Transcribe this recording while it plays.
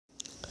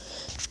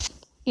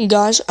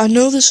Guys, I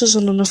know this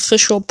isn't an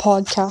official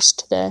podcast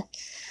today,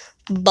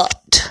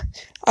 but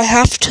I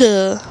have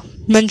to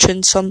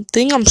mention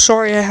something. I'm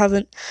sorry I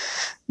haven't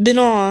been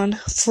on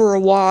for a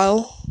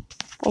while.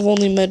 I've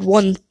only made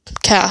one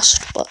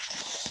cast, but,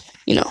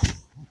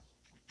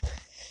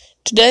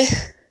 Today,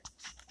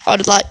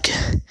 I'd like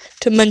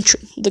to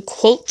mention the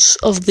quotes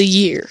of the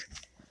year.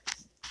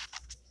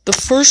 The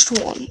first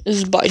one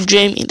is by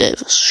Jamie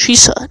Davis. She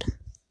said,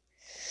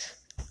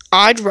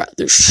 "I'd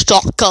rather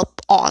stock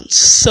up on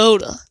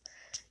soda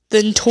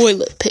than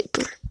toilet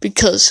paper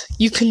because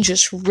you can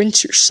just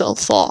rinse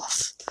yourself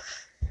off."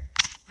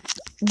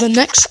 The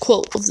next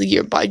quote of the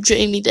year by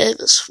Jamie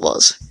Davis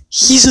was,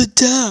 "He's a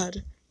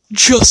dad,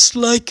 just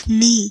like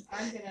me."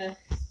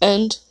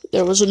 And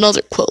there was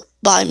another quote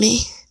by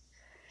me.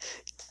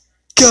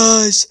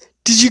 "Guys,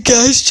 did you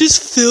guys just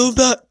feel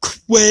that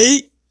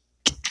quake?"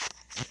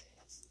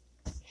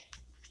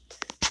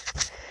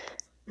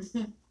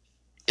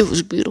 It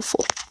was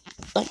beautiful.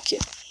 Thank you.